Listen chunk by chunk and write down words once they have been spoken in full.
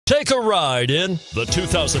Take a ride in the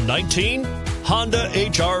 2019 Honda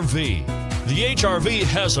HR-V. The HR-V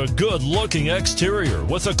has a good-looking exterior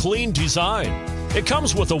with a clean design. It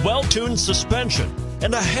comes with a well-tuned suspension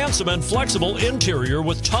and a handsome and flexible interior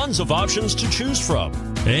with tons of options to choose from.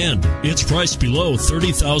 And it's priced below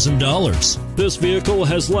 $30,000. This vehicle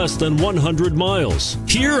has less than 100 miles.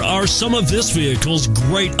 Here are some of this vehicle's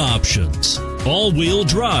great options: all-wheel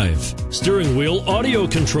drive, steering wheel audio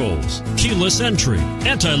controls, keyless entry,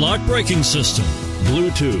 anti-lock braking system,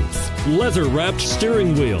 Bluetooth, leather-wrapped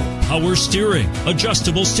steering wheel, power steering,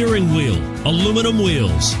 adjustable steering wheel, aluminum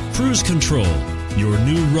wheels, cruise control. Your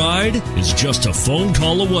new ride is just a phone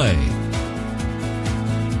call away.